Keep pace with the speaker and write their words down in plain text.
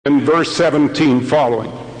In verse 17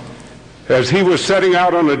 following, as he was setting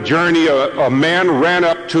out on a journey, a man ran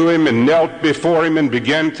up to him and knelt before him and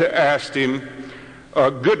began to ask him,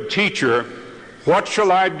 "Good teacher, what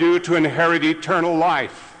shall I do to inherit eternal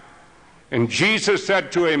life?" And Jesus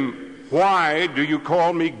said to him, "Why do you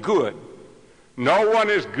call me good? No one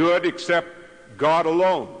is good except God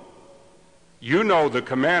alone. You know the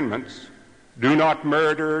commandments. Do not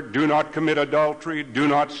murder, do not commit adultery, do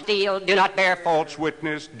not steal, do not bear false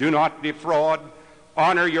witness, do not defraud,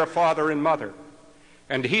 honor your father and mother."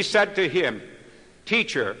 And he said to him,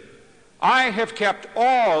 "Teacher, I have kept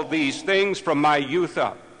all these things from my youth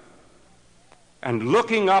up." And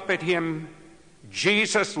looking up at him,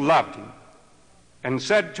 Jesus loved him and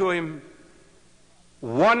said to him,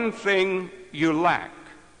 "One thing you lack.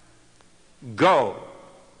 Go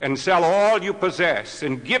and sell all you possess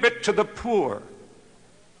and give it to the poor,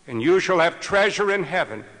 and you shall have treasure in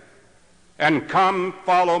heaven, and come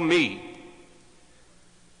follow me."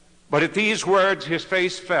 But at these words his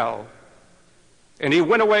face fell, and he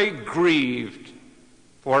went away grieved,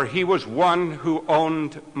 for he was one who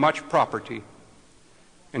owned much property.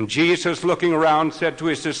 And Jesus, looking around, said to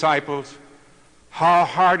his disciples, "How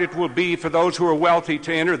hard it will be for those who are wealthy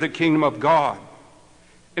to enter the kingdom of God."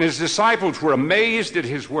 And his disciples were amazed at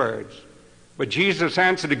his words. But Jesus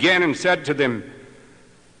answered again and said to them,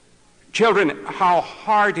 "Children, how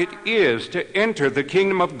hard it is to enter the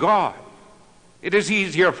kingdom of God. It is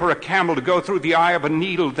easier for a camel to go through the eye of a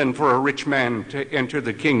needle than for a rich man to enter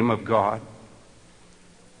the kingdom of God."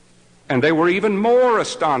 And they were even more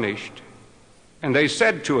astonished. And they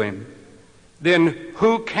said to him, "Then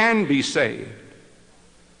who can be saved?"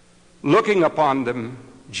 Looking upon them,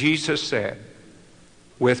 Jesus said,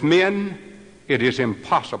 "With men it is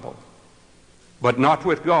impossible, but not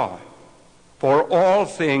with God, for all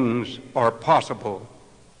things are possible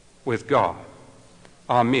with God."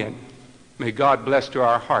 Amen. May God bless to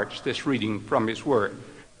our hearts this reading from His Word.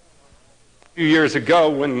 A few years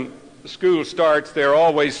ago, when school starts, there are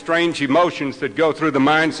always strange emotions that go through the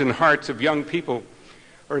minds and hearts of young people.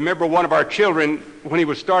 I remember one of our children, when he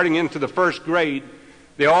was starting into the first grade,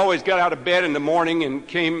 they always got out of bed in the morning and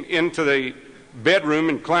came into the bedroom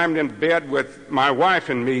and climbed into bed with my wife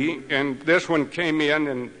and me, and this one came in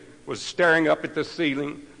and was staring up at the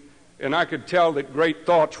ceiling, and I could tell that great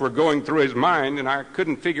thoughts were going through his mind, and I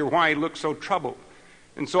couldn't figure why he looked so troubled.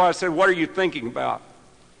 And so I said, "What are you thinking about?"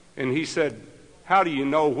 And he said, "How do you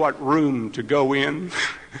know what room to go in?"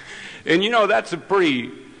 And you know, that's a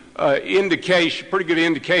pretty good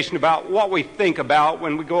indication about what we think about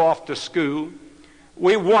when we go off to school.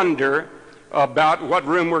 We wonder about what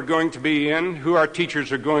room we're going to be in, who our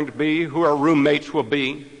teachers are going to be, who our roommates will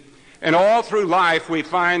be. And all through life we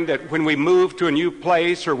find that when we move to a new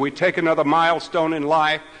place or we take another milestone in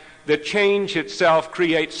life, the change itself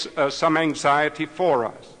creates some anxiety for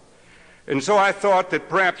us. And so I thought that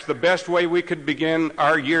perhaps the best way we could begin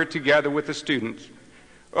our year together with the students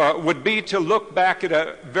would be to look back at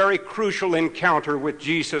a very crucial encounter with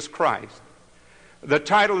Jesus Christ. The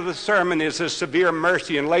title of the sermon is "A Severe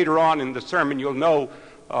Mercy," and later on in the sermon you'll know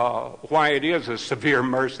why it is a severe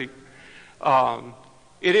mercy.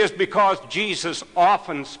 It is because Jesus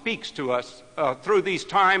often speaks to us through these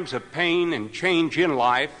times of pain and change in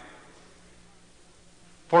life,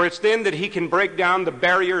 for it's then that He can break down the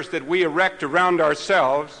barriers that we erect around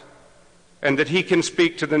ourselves and that He can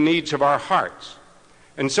speak to the needs of our hearts.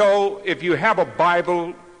 And so if you have a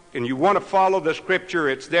Bible and you want to follow the Scripture,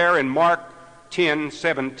 it's there in Mark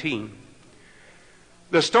 10:17.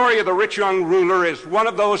 The story of the rich young ruler is one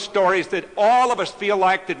of those stories that all of us feel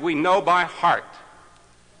like that we know by heart.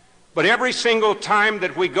 But every single time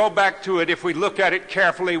that we go back to it, if we look at it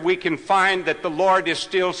carefully, we can find that the Lord is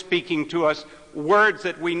still speaking to us words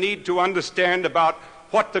that we need to understand about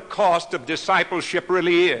what the cost of discipleship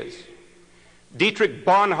really is. Dietrich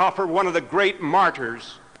Bonhoeffer, one of the great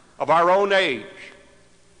martyrs of our own age,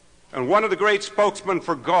 and one of the great spokesmen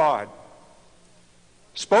for God,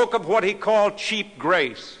 spoke of what he called cheap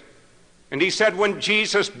grace. And he said when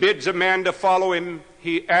Jesus bids a man to follow him,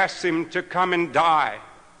 he asks him to come and die.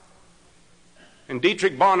 And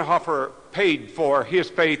Dietrich Bonhoeffer paid for his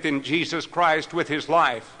faith in Jesus Christ with his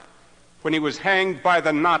life when he was hanged by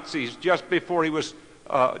the Nazis just before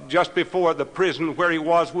the prison where he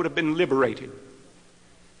was would have been liberated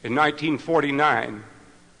in 1949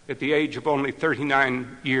 at the age of only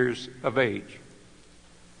 39 years of age.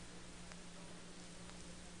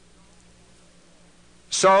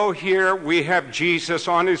 So here we have Jesus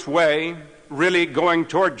on his way, really going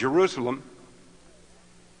toward Jerusalem.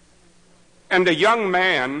 And a young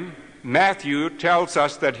man, Matthew tells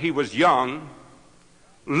us that he was young,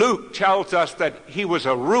 Luke tells us that he was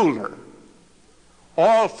a ruler.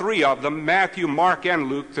 All three of them, Matthew, Mark, and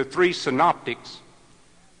Luke, the three synoptics,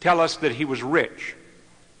 tell us that he was rich.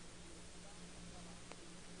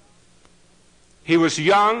 He was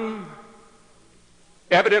young.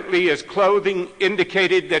 Evidently, his clothing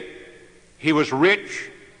indicated that he was rich.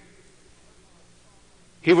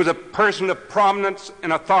 He was a person of prominence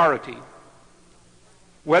and authority.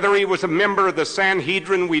 Whether he was a member of the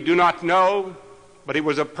Sanhedrin, we do not know, but he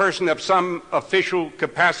was a person of some official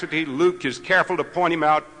capacity. Luke is careful to point him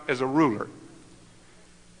out as a ruler.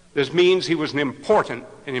 This means he was an important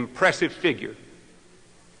and impressive figure.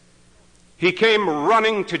 He came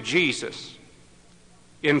running to Jesus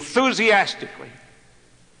enthusiastically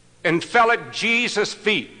and fell at Jesus'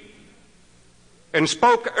 feet and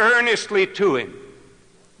spoke earnestly to him.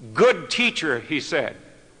 "Good teacher," he said,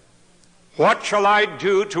 "what shall I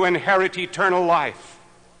do to inherit eternal life?"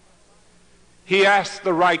 He asked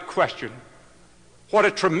the right question. What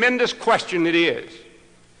a tremendous question it is.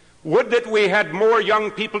 Would that we had more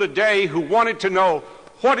young people today who wanted to know,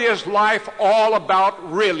 what is life all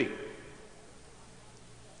about really?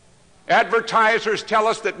 Advertisers tell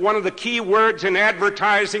us that one of the key words in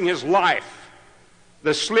advertising is life.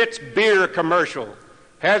 The Schlitz beer commercial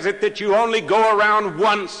has it that you only go around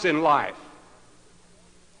once in life.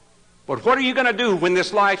 But what are you going to do when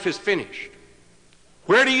this life is finished?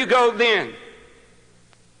 Where do you go then?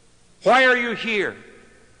 Why are you here?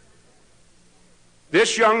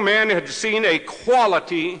 This young man had seen a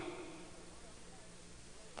quality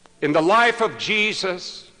in the life of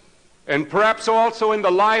Jesus, and perhaps also in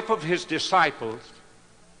the life of his disciples,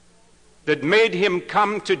 that made him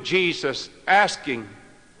come to Jesus asking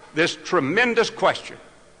this tremendous question: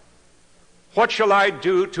 what shall I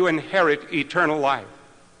do to inherit eternal life?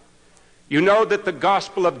 You know that the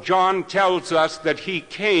Gospel of John tells us that he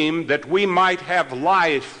came that we might have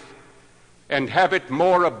life and have it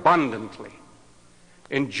more abundantly.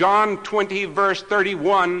 In John 20, verse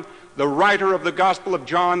 31, the writer of the Gospel of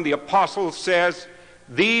John, the apostle, says,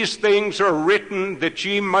 "These things are written that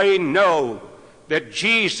ye may know that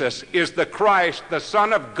Jesus is the Christ, the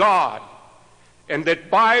Son of God, and that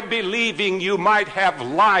by believing you might have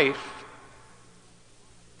life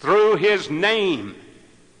through his name."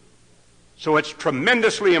 So it's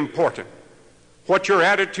tremendously important what your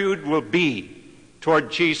attitude will be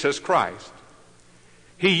toward Jesus Christ.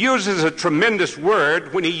 He uses a tremendous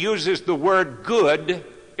word when he uses the word good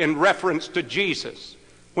in reference to Jesus.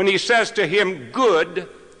 When he says to him, "Good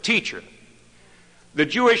teacher." The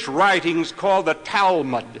Jewish writings call the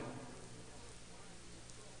Talmud.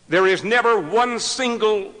 There is never one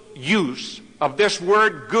single use of this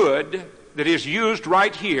word good that is used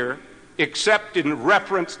right here except in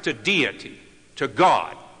reference to deity, to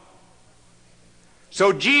God.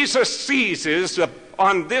 So Jesus seizes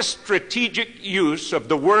on this strategic use of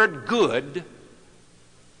the word good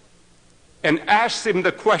and asks him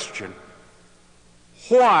the question,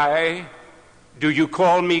 "Why do you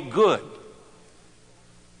call me good?"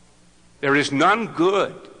 There is none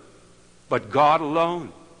good but God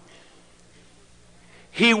alone.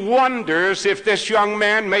 He wonders if this young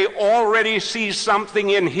man may already see something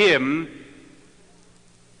in him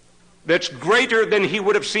that's greater than he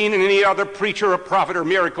would have seen in any other preacher or prophet or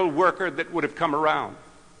miracle worker that would have come around.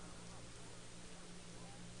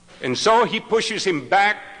 And so he pushes him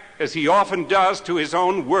back, as he often does, to his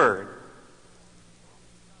own word.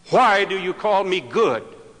 "Why do you call me good?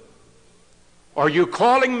 Are you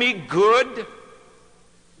calling me good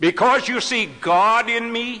because you see God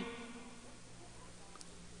in me?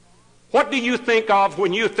 What do you think of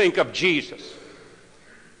when you think of Jesus?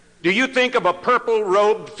 Do you think of a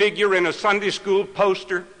purple-robed figure in a Sunday school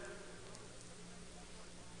poster?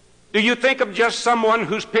 Do you think of just someone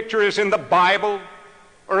whose picture is in the Bible,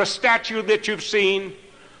 or a statue that you've seen?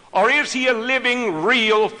 Or is he a living,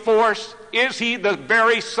 real force? Is he the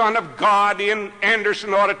very Son of God in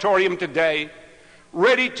Anderson Auditorium today,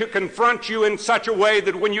 ready to confront you in such a way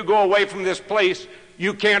that when you go away from this place,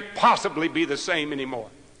 you can't possibly be the same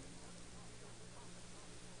anymore?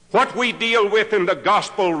 What we deal with in the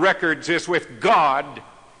gospel records is with God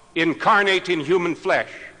incarnate in human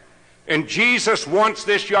flesh. And Jesus wants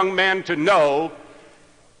this young man to know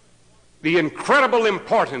the incredible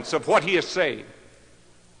importance of what he is saying.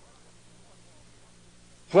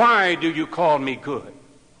 Why do you call me good?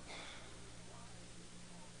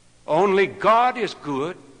 Only God is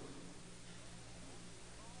good.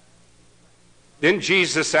 Then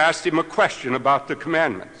Jesus asked him a question about the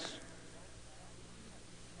commandments.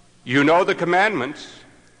 You know the commandments.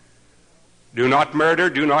 Do not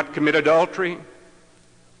murder, do not commit adultery,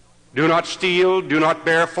 Do not steal, do not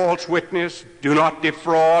bear false witness, do not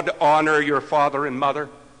defraud, honor your father and mother.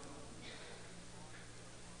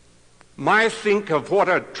 My, think of what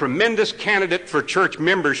a tremendous candidate for church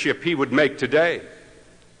membership he would make today.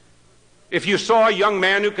 If you saw a young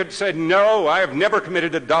man who could say, no, I have never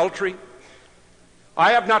committed adultery,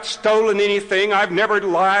 I have not stolen anything, I've never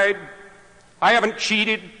lied, I haven't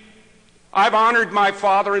cheated, I've honored my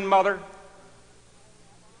father and mother.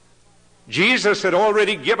 Jesus had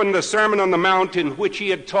already given the Sermon on the Mount in which he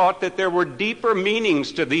had taught that there were deeper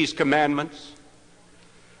meanings to these commandments.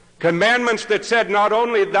 Commandments that said not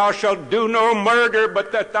only thou shalt do no murder,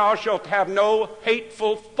 but that thou shalt have no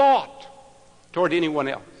hateful thought toward anyone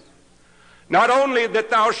else. Not only that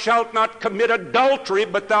thou shalt not commit adultery,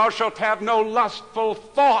 but thou shalt have no lustful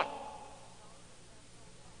thought.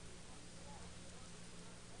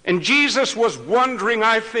 And Jesus was wondering,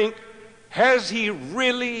 I think, has he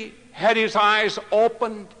really had his eyes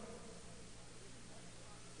opened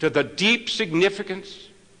to the deep significance?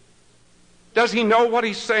 Does he know what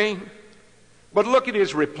he's saying? But look at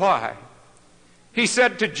his reply. He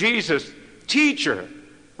said to Jesus, Teacher,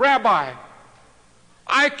 Rabbi,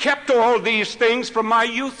 I kept all these things from my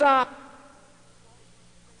youth up.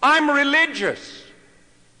 I'm religious,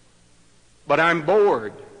 but I'm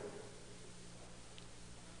bored.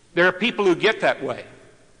 There are people who get that way.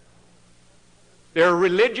 They're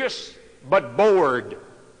religious, but bored.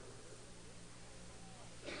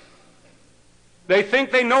 They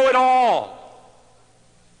think they know it all.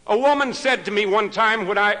 A woman said to me one time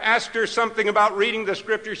when I asked her something about reading the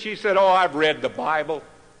Scripture, she said, oh, I've read the Bible.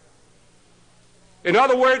 In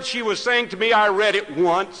other words, she was saying to me, I read it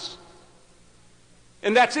once,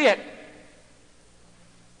 and that's it.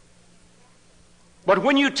 But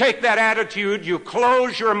when you take that attitude, you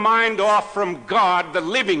close your mind off from God, the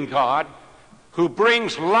living God, who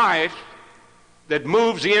brings life that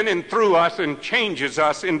moves in and through us and changes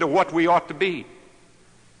us into what we ought to be.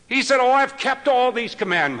 He said, oh, I've kept all these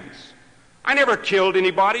commandments. I never killed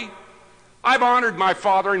anybody. I've honored my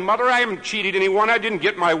father and mother. I haven't cheated anyone. I didn't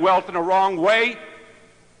get my wealth in a wrong way.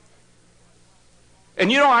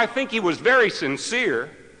 And you know, I think he was very sincere,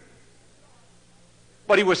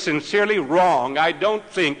 but he was sincerely wrong. I don't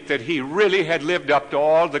think that he really had lived up to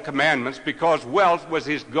all the commandments, because wealth was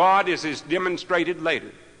his God, as is demonstrated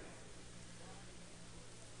later.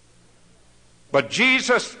 But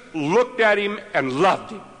Jesus looked at him and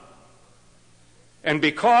loved him. And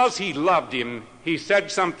because he loved him, he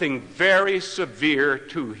said something very severe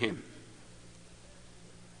to him.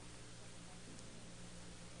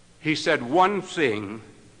 He said, one thing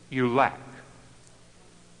you lack.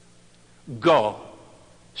 Go,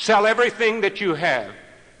 sell everything that you have,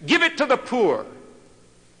 give it to the poor,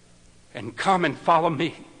 and come and follow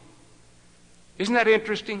me. Isn't that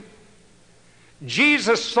interesting?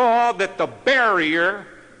 Jesus saw that the barrier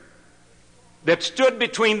that stood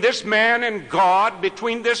between this man and God,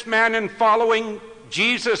 between this man and following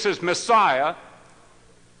Jesus as Messiah,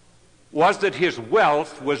 was that his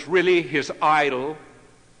wealth was really his idol,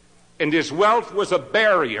 and his wealth was a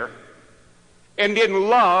barrier. And in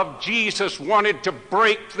love, Jesus wanted to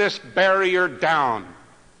break this barrier down.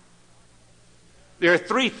 There are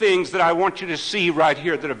three things that I want you to see right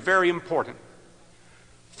here that are very important.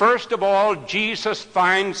 First of all, Jesus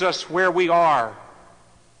finds us where we are.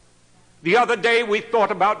 The other day we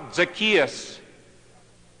thought about Zacchaeus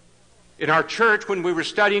in our church when we were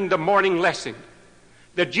studying the morning lesson.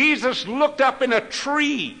 That Jesus looked up in a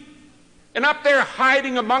tree, and up there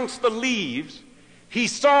hiding amongst the leaves, he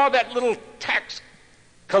saw that little tax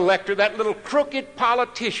collector, that little crooked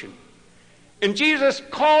politician. And Jesus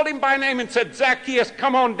called him by name and said, Zacchaeus,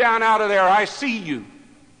 come on down out of there. I see you.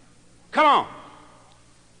 Come on.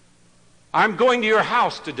 I'm going to your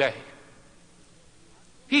house today.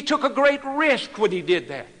 He took a great risk when he did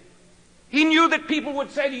that. He knew that people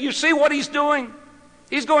would say, you see what he's doing?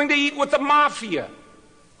 He's going to eat with the mafia.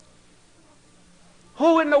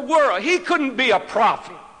 Who in the world? He couldn't be a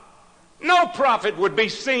prophet. No prophet would be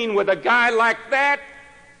seen with a guy like that.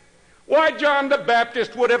 Why, John the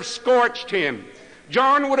Baptist would have scorched him.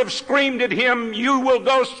 John would have screamed at him, you will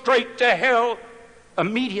go straight to hell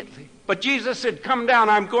immediately. But Jesus said, come down,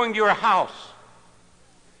 I'm going to your house.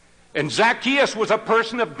 And Zacchaeus was a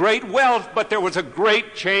person of great wealth, but there was a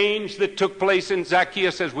great change that took place in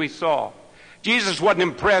Zacchaeus, as we saw. Jesus wasn't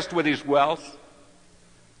impressed with his wealth,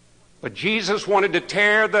 but Jesus wanted to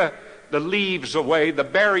tear the leaves away, the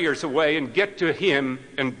barriers away, and get to him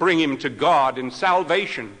and bring him to God. And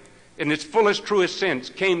salvation, in its fullest, truest sense,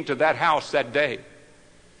 came to that house that day.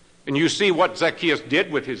 And you see what Zacchaeus did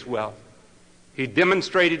with his wealth. He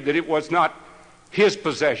demonstrated that it was not his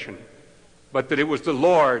possession, but that it was the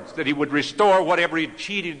Lord's, that he would restore whatever he'd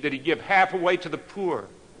cheated, that he'd give half away to the poor.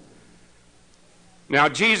 Now,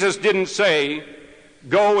 Jesus didn't say,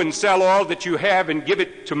 go and sell all that you have and give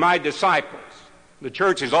it to my disciples. The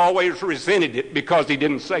church has always resented it because he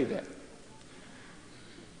didn't say that.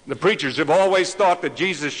 The preachers have always thought that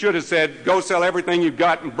Jesus should have said, go sell everything you've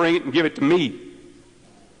got and bring it and give it to me.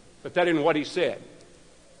 But that isn't what he said.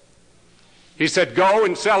 He said, go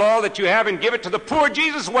and sell all that you have and give it to the poor.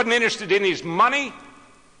 Jesus wasn't interested in his money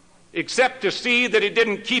except to see that it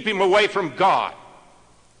didn't keep him away from God.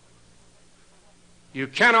 You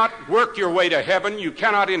cannot work your way to heaven. You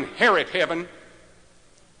cannot inherit heaven.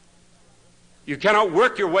 You cannot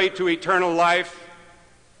work your way to eternal life.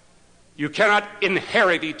 You cannot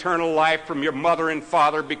inherit eternal life from your mother and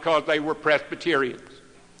father because they were Presbyterians.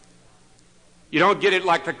 You don't get it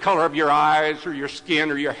like the color of your eyes or your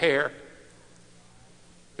skin or your hair.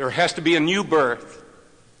 There has to be a new birth.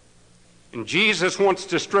 And Jesus wants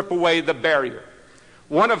to strip away the barrier.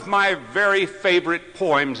 One of my very favorite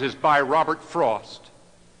poems is by Robert Frost.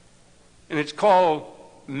 And it's called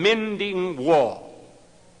Mending Wall.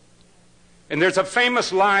 And there's a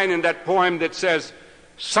famous line in that poem that says,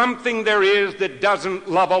 something there is that doesn't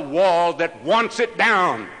love a wall that wants it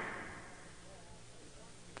down.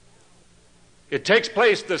 It takes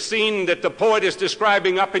place, the scene that the poet is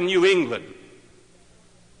describing, up in New England,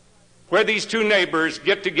 where these two neighbors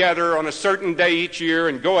get together on a certain day each year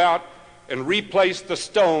and go out and replace the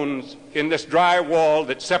stones in this dry wall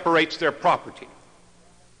that separates their property.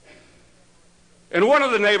 And one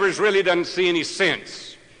of the neighbors really doesn't see any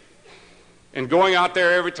sense in going out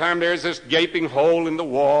there every time there's this gaping hole in the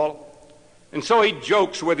wall. And so he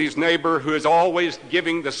jokes with his neighbor, who is always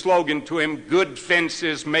giving the slogan to him, good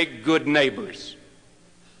fences make good neighbors.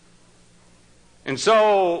 And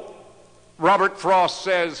so Robert Frost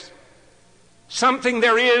says, something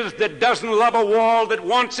there is that doesn't love a wall that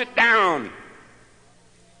wants it down.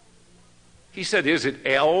 He said, is it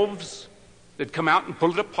elves that come out and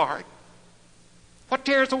pull it apart? What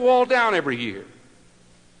tears a wall down every year?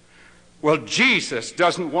 Well, Jesus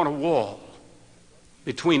doesn't want a wall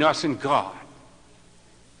between us and God.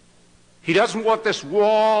 He doesn't want this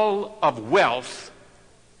wall of wealth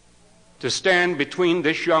to stand between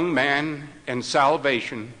this young man and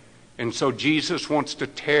salvation. And so Jesus wants to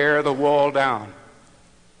tear the wall down,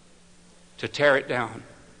 to tear it down,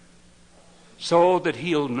 so that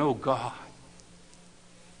he'll know God.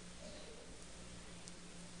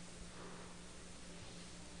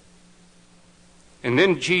 And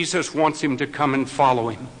then Jesus wants him to come and follow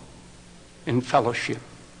him in fellowship.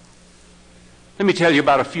 Let me tell you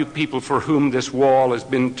about a few people for whom this wall has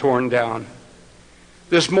been torn down.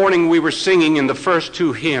 This morning we were singing in the first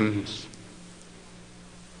two hymns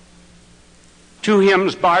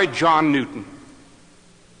by John Newton.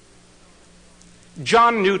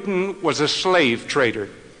 John Newton was a slave trader.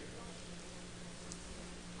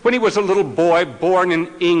 When he was a little boy born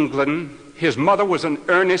in England, his mother was an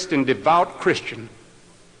earnest and devout Christian,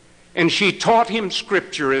 and she taught him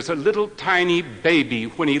Scripture as a little tiny baby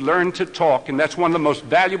when he learned to talk, and that's one of the most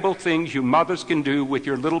valuable things you mothers can do with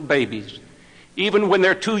your little babies. Even when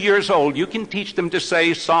they're 2 years old, you can teach them to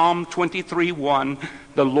say Psalm 23:1,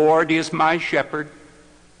 the Lord is my shepherd.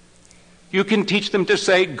 You can teach them to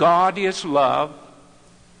say God is love.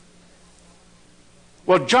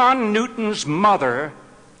 Well, John Newton's mother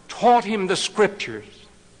taught him the Scriptures.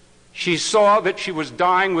 She saw that she was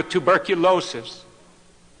dying with tuberculosis,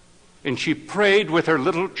 and she prayed with her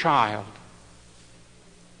little child,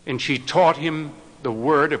 and she taught him the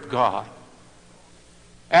Word of God.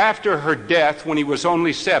 After her death, when he was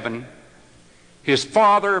only 7, his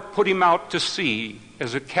father put him out to sea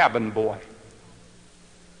as a cabin boy.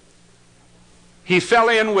 He fell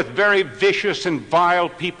in with very vicious and vile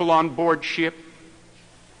people on board ship.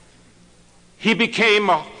 He became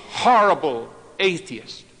a horrible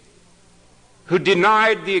atheist who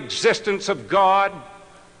denied the existence of God,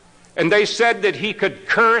 and they said that he could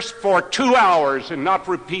curse for 2 hours and not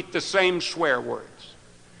repeat the same swear words,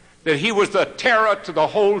 that he was the terror to the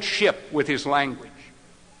whole ship with his language.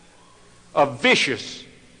 A vicious,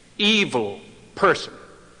 evil person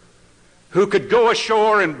who could go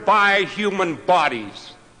ashore and buy human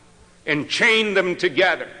bodies and chain them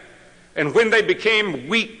together, and when they became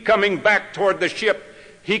weak coming back toward the ship,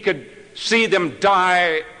 he could see them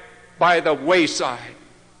die by the wayside,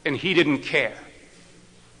 and he didn't care.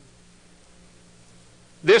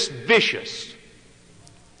 This vicious,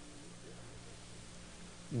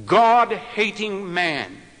 God-hating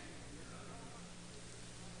man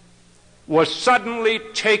was suddenly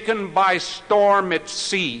taken by storm at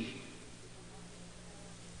sea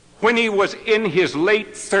when he was in his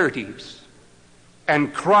late 30s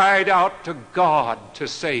and cried out to God to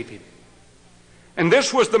save him. And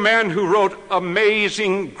this was the man who wrote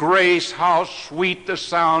Amazing Grace, how sweet the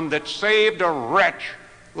sound that saved a wretch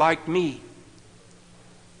like me.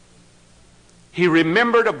 He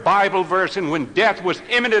remembered a Bible verse, and when death was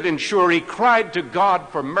imminent and sure, he cried to God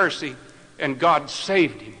for mercy, and God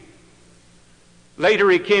saved him. Later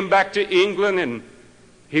he came back to England, and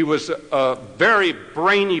he was a very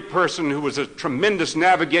brainy person who was a tremendous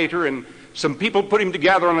navigator, and some people put him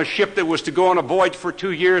together on a ship that was to go on a voyage for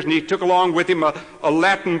 2 years, and he took along with him a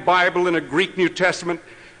Latin Bible and a Greek New Testament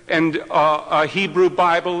and a Hebrew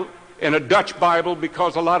Bible and a Dutch Bible,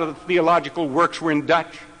 because a lot of the theological works were in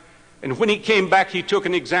Dutch. And when he came back, he took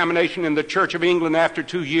an examination in the Church of England after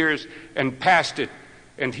 2 years and passed it,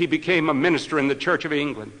 and he became a minister in the Church of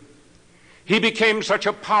England. He became such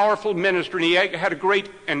a powerful minister, and he had a great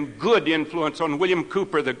and good influence on William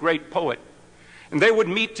Cowper, the great poet. And they would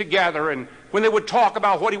meet together, and when they would talk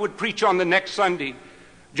about what he would preach on the next Sunday,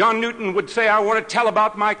 John Newton would say, I want to tell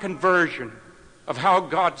about my conversion, of how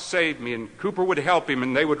God saved me. And Cowper would help him,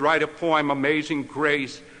 and they would write a poem, Amazing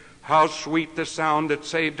Grace, how sweet the sound that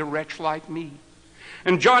saved a wretch like me.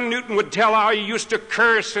 And John Newton would tell how he used to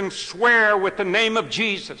curse and swear with the name of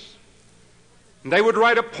Jesus. And they would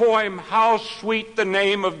write a poem, how sweet the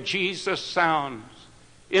name of Jesus sounds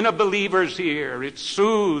in a believer's ear. It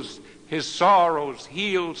soothes his sorrows,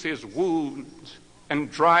 heals his wounds,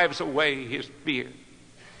 and drives away his fear.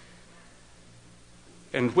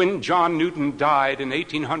 And when John Newton died in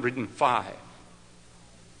 1805,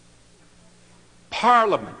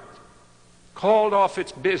 Parliament called off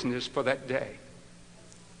its business for that day.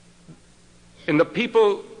 And the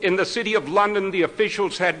people in the city of London, the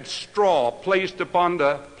officials had straw placed upon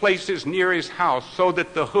the places near his house so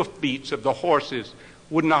that the hoofbeats of the horses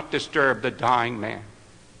would not disturb the dying man.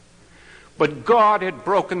 But God had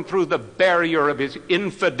broken through the barrier of his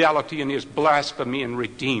infidelity and his blasphemy and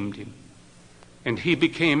redeemed him. And he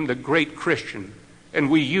became the great Christian.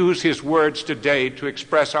 And we use his words today to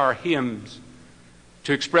express our hymns,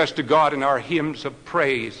 to express to God in our hymns of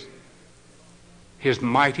praise his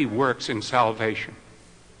mighty works in salvation.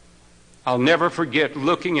 I'll never forget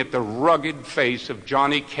looking at the rugged face of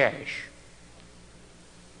Johnny Cash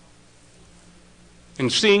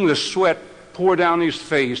and seeing the sweat pour down his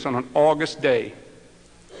face on an August day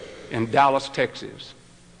in Dallas, Texas,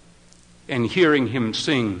 and hearing him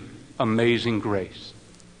sing Amazing Grace.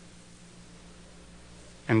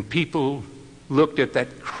 And people looked at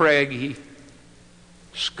that craggy,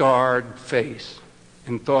 scarred face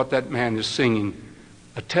and thought that man is singing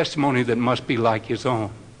a testimony that must be like his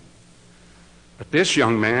own. But this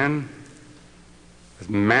young man, with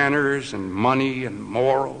manners and money and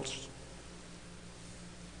morals,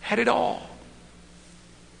 had it all.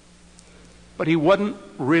 But he wasn't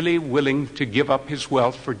really willing to give up his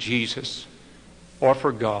wealth for Jesus or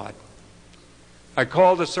for God. I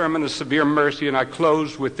call the sermon A Severe Mercy, and I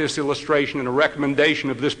close with this illustration and a recommendation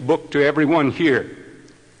of this book to everyone here.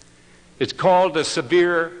 It's called A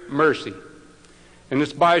Severe Mercy, and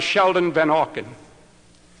it's by Sheldon Van Auken.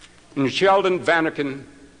 And Sheldon Van Auken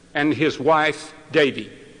and his wife,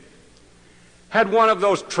 Davy, had one of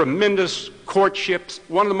those tremendous courtships,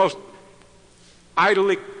 one of the most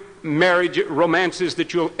idyllic marriage romances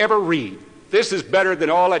that you'll ever read. This is better than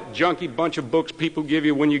all that junky bunch of books people give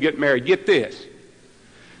you when you get married. Get this.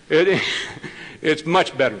 It's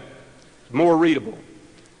much better. It's more readable.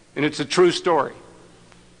 And it's a true story.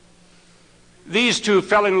 These two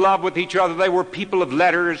fell in love with each other. They were people of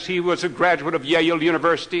letters. He was a graduate of Yale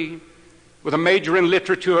University with a major in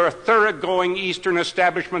literature, a thoroughgoing Eastern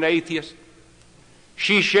Establishment atheist.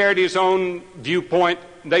 She shared his own viewpoint.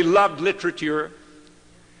 They loved literature.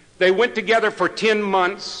 They went together for 10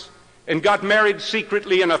 months and got married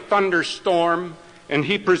secretly in a thunderstorm, and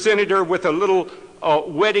he presented her with a little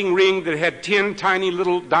wedding ring that had 10 tiny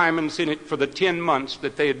little diamonds in it for the 10 months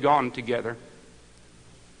that they had gone together.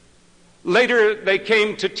 Later, they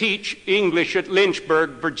came to teach English at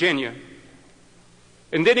Lynchburg, Virginia.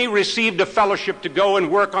 And then he received a fellowship to go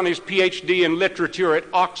and work on his PhD in literature at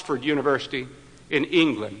Oxford University in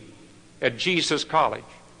England, at Jesus College.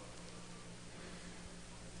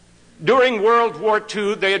 During World War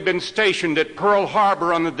II, they had been stationed at Pearl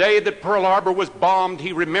Harbor. On the day that Pearl Harbor was bombed,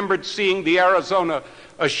 he remembered seeing the Arizona,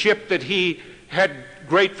 a ship that he had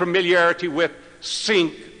great familiarity with,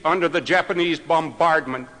 sink under the Japanese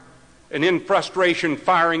bombardment, and in frustration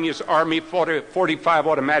firing his Army 45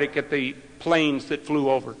 automatic at the planes that flew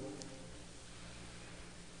over.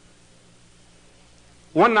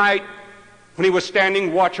 One night, when he was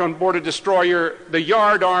standing watch on board a destroyer, the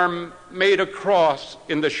yardarm made a cross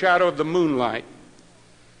in the shadow of the moonlight.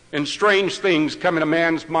 And strange things come in a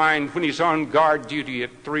man's mind when he's on guard duty at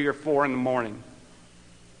 3 or 4 in the morning.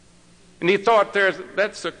 And he thought,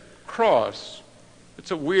 that's a cross.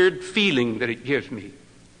 It's a weird feeling that it gives me.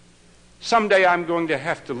 Someday I'm going to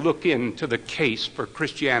have to look into the case for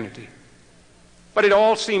Christianity. But it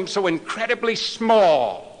all seems so incredibly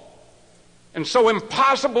small and so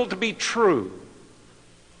impossible to be true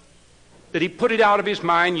that he put it out of his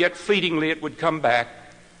mind, yet fleetingly it would come back.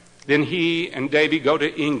 Then he and Davy go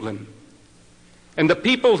to England. And the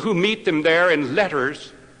people who meet them there in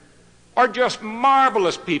letters are just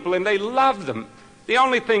marvelous people, and they love them. The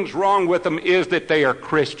only thing's wrong with them is that they are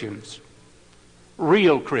Christians,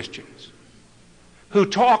 real Christians, who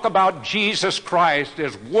talk about Jesus Christ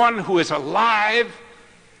as one who is alive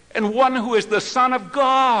and one who is the Son of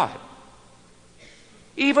God,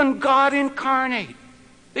 even God incarnate.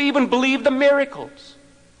 They even believe the miracles.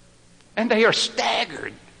 And they are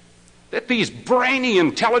staggered that these brainy,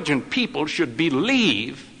 intelligent people should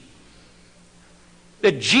believe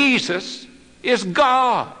that Jesus is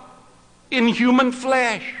God in human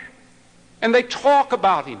flesh. And they talk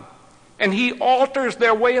about him, and he alters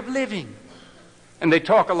their way of living. And they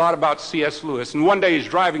talk a lot about C.S. Lewis. And one day he's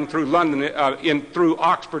driving through London, through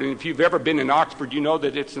Oxford, and if you've ever been in Oxford, you know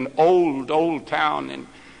that it's an old town,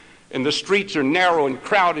 and the streets are narrow and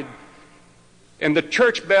crowded. And the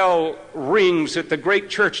church bell rings at the great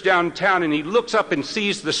church downtown, and he looks up and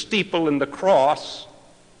sees the steeple and the cross.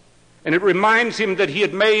 And it reminds him that he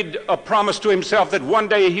had made a promise to himself that one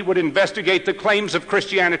day he would investigate the claims of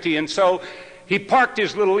Christianity. And so he parked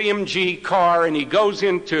his little MG car and he goes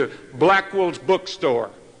into Blackwell's bookstore.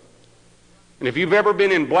 And if you've ever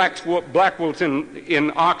been in Blackwell's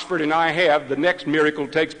in Oxford, and I have, the next miracle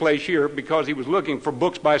takes place here because he was looking for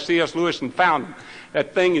books by C.S. Lewis and found them.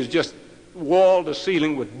 That thing is just wall to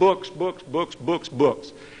ceiling with books.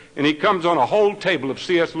 And he comes on a whole table of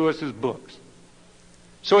C.S. Lewis's books.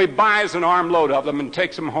 So he buys an armload of them and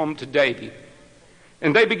takes them home to Davy.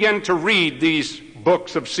 And they begin to read these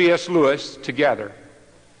books of C.S. Lewis together.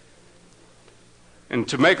 And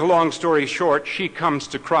to make a long story short, she comes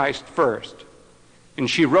to Christ first. And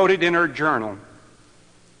she wrote it in her journal.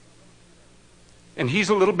 And he's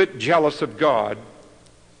a little bit jealous of God.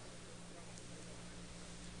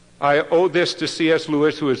 I owe this to C.S.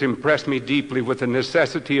 Lewis, who has impressed me deeply with the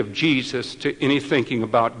necessity of Jesus to any thinking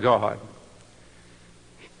about God.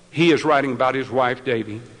 He is writing about his wife,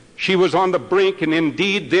 Davy. She was on the brink, and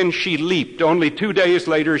indeed then she leaped. Only 2 days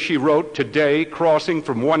later she wrote, "Today, crossing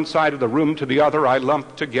from one side of the room to the other, I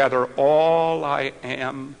lumped together all I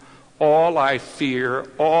am, all I fear,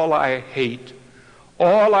 all I hate,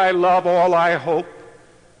 all I love, all I hope.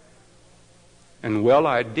 And well,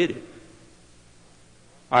 I did it.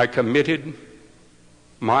 I committed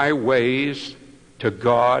my ways to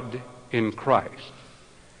God in Christ."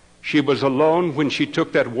 She was alone when she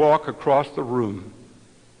took that walk across the room.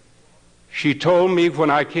 She told me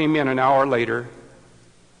when I came in an hour later,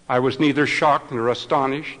 I was neither shocked nor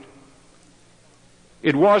astonished.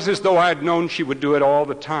 It was as though I had known she would do it all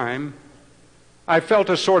the time. I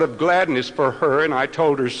felt a sort of gladness for her, and I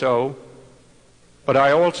told her so. But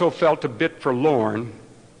I also felt a bit forlorn.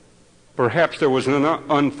 Perhaps there was an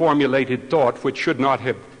unformulated thought which should not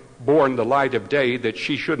have borne the light of day, that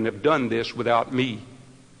she shouldn't have done this without me.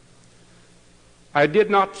 I did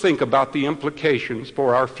not think about the implications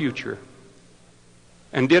for our future.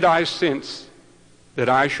 And did I sense that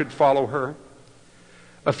I should follow her?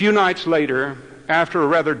 A few nights later, after a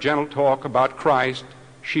rather gentle talk about Christ,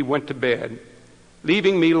 she went to bed,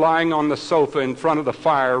 leaving me lying on the sofa in front of the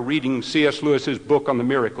fire reading C.S. Lewis's book on the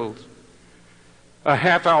miracles. A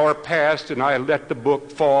half hour passed, and I let the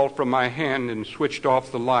book fall from my hand and switched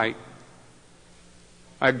off the light.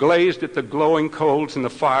 I gazed at the glowing coals in the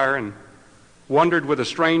fire and wondered with a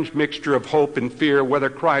strange mixture of hope and fear whether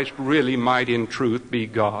Christ really might in truth be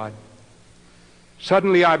God.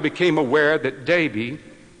 Suddenly I became aware that Davy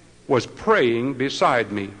was praying beside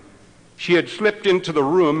me. She had slipped into the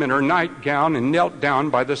room in her nightgown and knelt down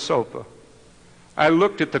by the sofa. I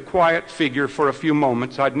looked at the quiet figure for a few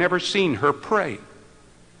moments. I'd never seen her pray.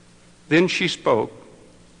 Then she spoke.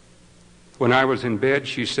 When I was in bed,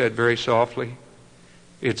 she said very softly,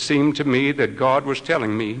 "It seemed to me that God was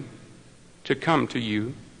telling me to come to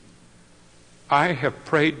you. I have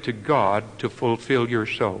prayed to God to fulfill your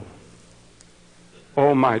soul.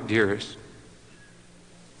 Oh, my dearest,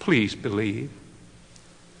 please believe."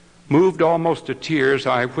 Moved almost to tears,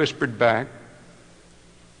 I whispered back,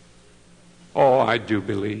 "Oh, I do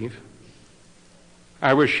believe."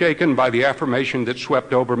 I was shaken by the affirmation that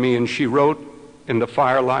swept over me, and she wrote in the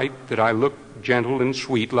firelight that I looked gentle and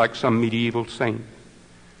sweet like some medieval saint.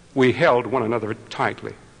 We held one another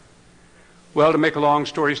tightly. Well, to make a long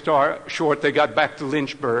story short, they got back to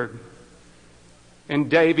Lynchburg. And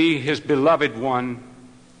Davy, his beloved one,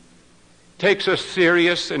 takes a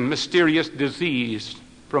serious and mysterious disease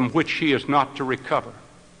from which he is not to recover.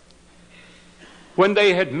 When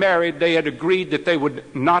they had married, they had agreed that they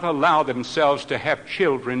would not allow themselves to have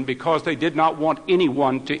children because they did not want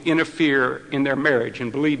anyone to interfere in their marriage.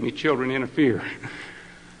 And believe me, children interfere.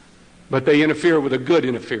 But they interfere with a good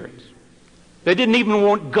interference. They didn't even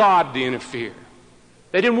want God to interfere.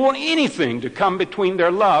 They didn't want anything to come between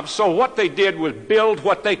their love. So what they did was build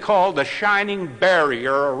what they called the shining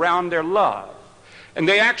barrier around their love. And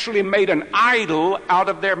they actually made an idol out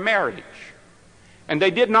of their marriage. And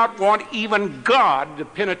they did not want even God to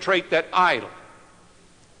penetrate that idol.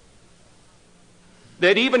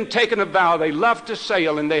 They'd even taken a vow. They loved to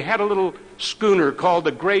sail, and they had a little schooner called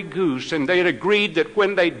the Gray Goose, and they had agreed that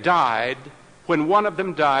when they died, when one of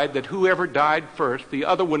them died, that whoever died first, the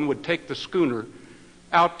other one would take the schooner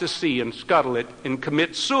out to sea and scuttle it and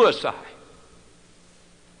commit suicide.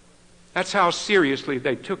 That's how seriously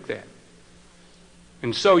they took that.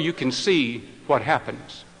 And so you can see what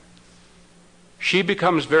happens. She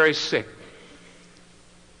becomes very sick.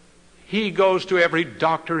 He goes to every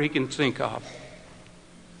doctor he can think of.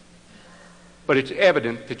 But it's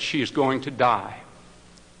evident that she is going to die.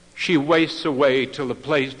 She wastes away till the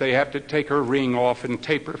place they have to take her ring off and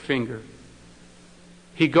tape her finger.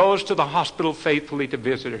 He goes to the hospital faithfully to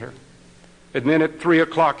visit her. And then at 3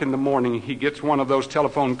 o'clock in the morning, he gets one of those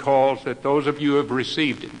telephone calls that those of you who have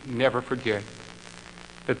received it never forget.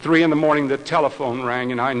 At 3 in the morning, the telephone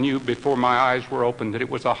rang, and I knew before my eyes were open that it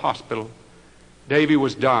was a hospital. Davy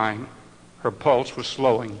was dying. Her pulse was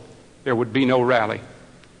slowing. There would be no rally.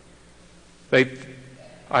 I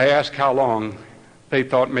asked how long. They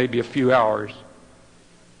thought maybe a few hours.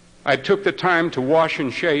 I took the time to wash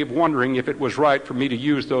and shave, wondering if it was right for me to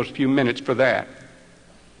use those few minutes for that.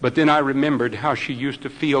 But then I remembered how she used to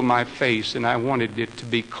feel my face, and I wanted it to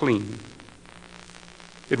be clean.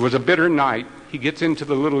 It was a bitter night. He gets into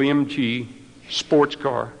the little MG sports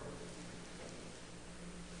car.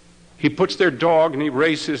 He puts their dog and he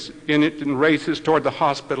races in it and races toward the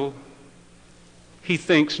hospital. He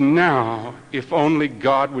thinks, now, if only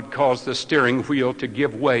God would cause the steering wheel to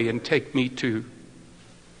give way and take me too.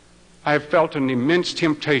 I have felt an immense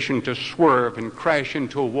temptation to swerve and crash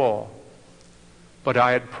into a wall. But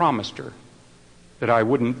I had promised her that I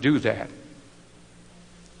wouldn't do that.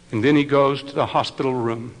 And then he goes to the hospital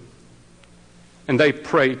room. And they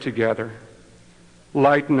pray together.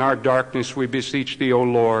 Lighten our darkness, we beseech thee, O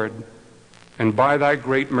Lord, and by thy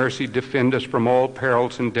great mercy defend us from all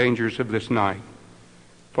perils and dangers of this night.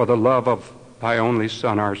 For the love of thy only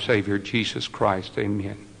Son, our Savior, Jesus Christ.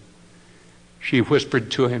 Amen. She whispered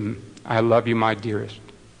to him, I love you, my dearest.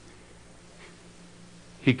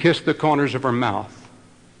 He kissed the corners of her mouth.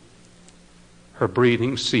 Her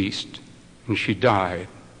breathing ceased, and she died.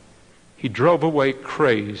 He drove away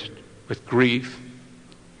crazed with grief.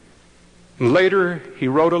 And later, he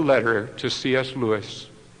wrote a letter to C.S. Lewis.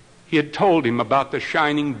 He had told him about the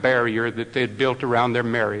shining barrier that they had built around their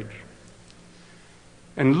marriage.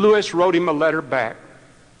 And Lewis wrote him a letter back.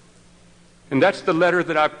 And that's the letter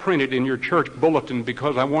that I printed in your church bulletin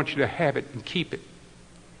because I want you to have it and keep it.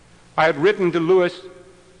 I had written to Lewis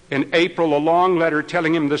in April a long letter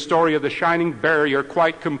telling him the story of the shining barrier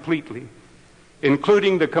quite completely,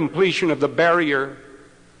 including the completion of the barrier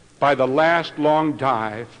by the last long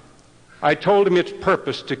dive. I told him its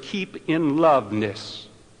purpose to keep in loveness.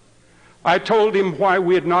 I told him why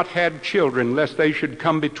we had not had children, lest they should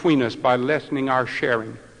come between us by lessening our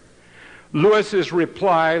sharing. Lewis's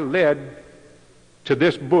reply led to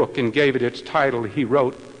this book and gave it its title. He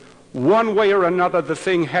wrote, one way or another the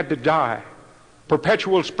thing had to die.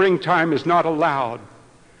 Perpetual springtime is not allowed.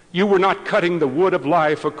 You were not cutting the wood of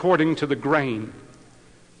life according to the grain.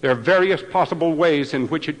 There are various possible ways in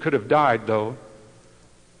which it could have died, though.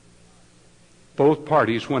 Both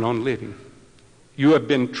parties went on living. You have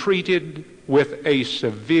been treated with a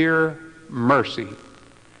severe mercy.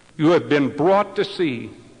 You have been brought to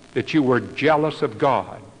see that you were jealous of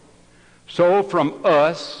God. So from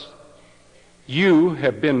us, you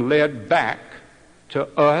have been led back to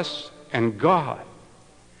us and God.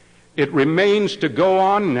 It remains to go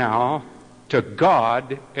on now to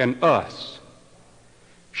God and us.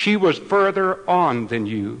 She was further on than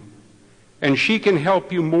you, and she can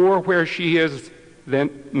help you more where she is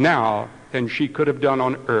now than she could have done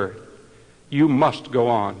on earth. You must go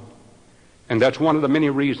on. And that's one of the many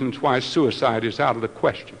reasons why suicide is out of the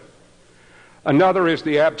question. Another is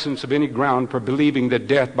the absence of any ground for believing that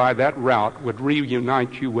death by that route would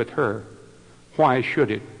reunite you with her. Why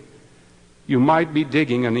should it? you might be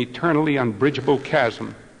digging an eternally unbridgeable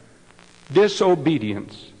chasm.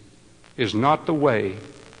 Disobedience is not the way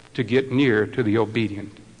to get near to the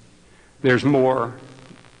obedient. There's more.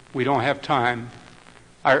 We don't have time.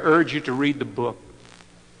 I urge you to read the book.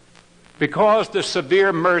 Because the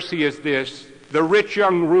severe mercy is this: the rich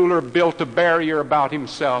young ruler built a barrier about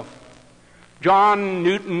himself. John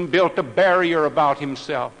Newton built a barrier about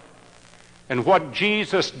himself. And what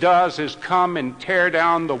Jesus does is come and tear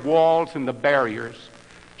down the walls and the barriers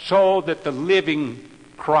so that the living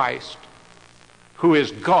Christ, who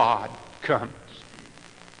is God, comes.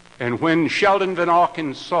 And when Sheldon Van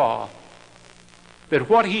Auken saw that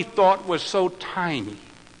what he thought was so tiny,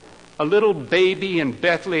 a little baby in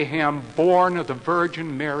Bethlehem born of the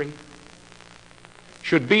Virgin Mary,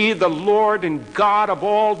 should be the Lord and God of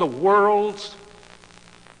all the worlds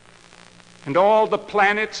and all the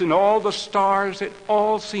planets and all the stars, it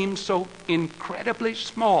all seems so incredibly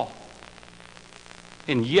small.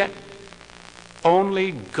 And yet,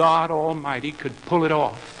 only God Almighty could pull it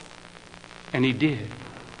off. And he did.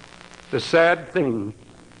 The sad thing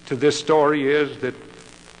to this story is that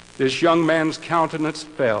this young man's countenance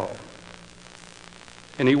fell.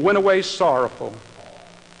 And he went away sorrowful,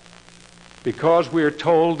 because we are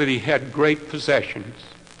told that he had great possessions.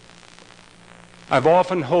 I've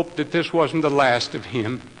often hoped that this wasn't the last of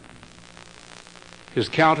him. His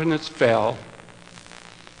countenance fell.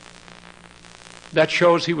 That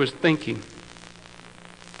shows he was thinking.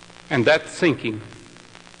 And that thinking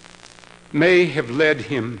may have led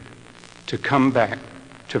him to come back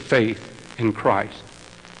to faith in Christ.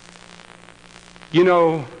 You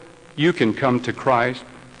know, you can come to Christ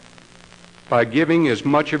by giving as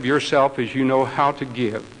much of yourself as you know how to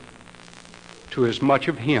give to as much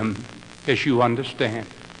of him as you understand.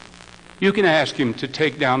 You can ask him to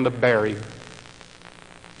take down the barrier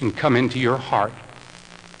and come into your heart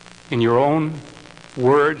in your own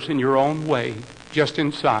words, in your own way, just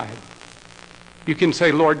inside. You can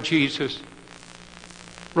say, Lord Jesus,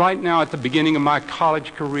 right now at the beginning of my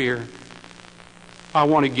college career, I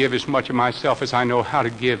want to give as much of myself as I know how to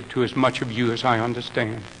give to as much of you as I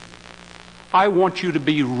understand. I want you to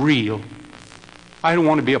be real. I don't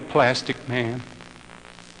want to be a plastic man.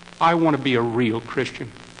 I want to be a real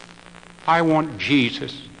Christian. I want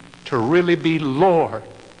Jesus to really be Lord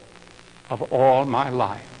of all my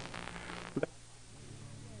life.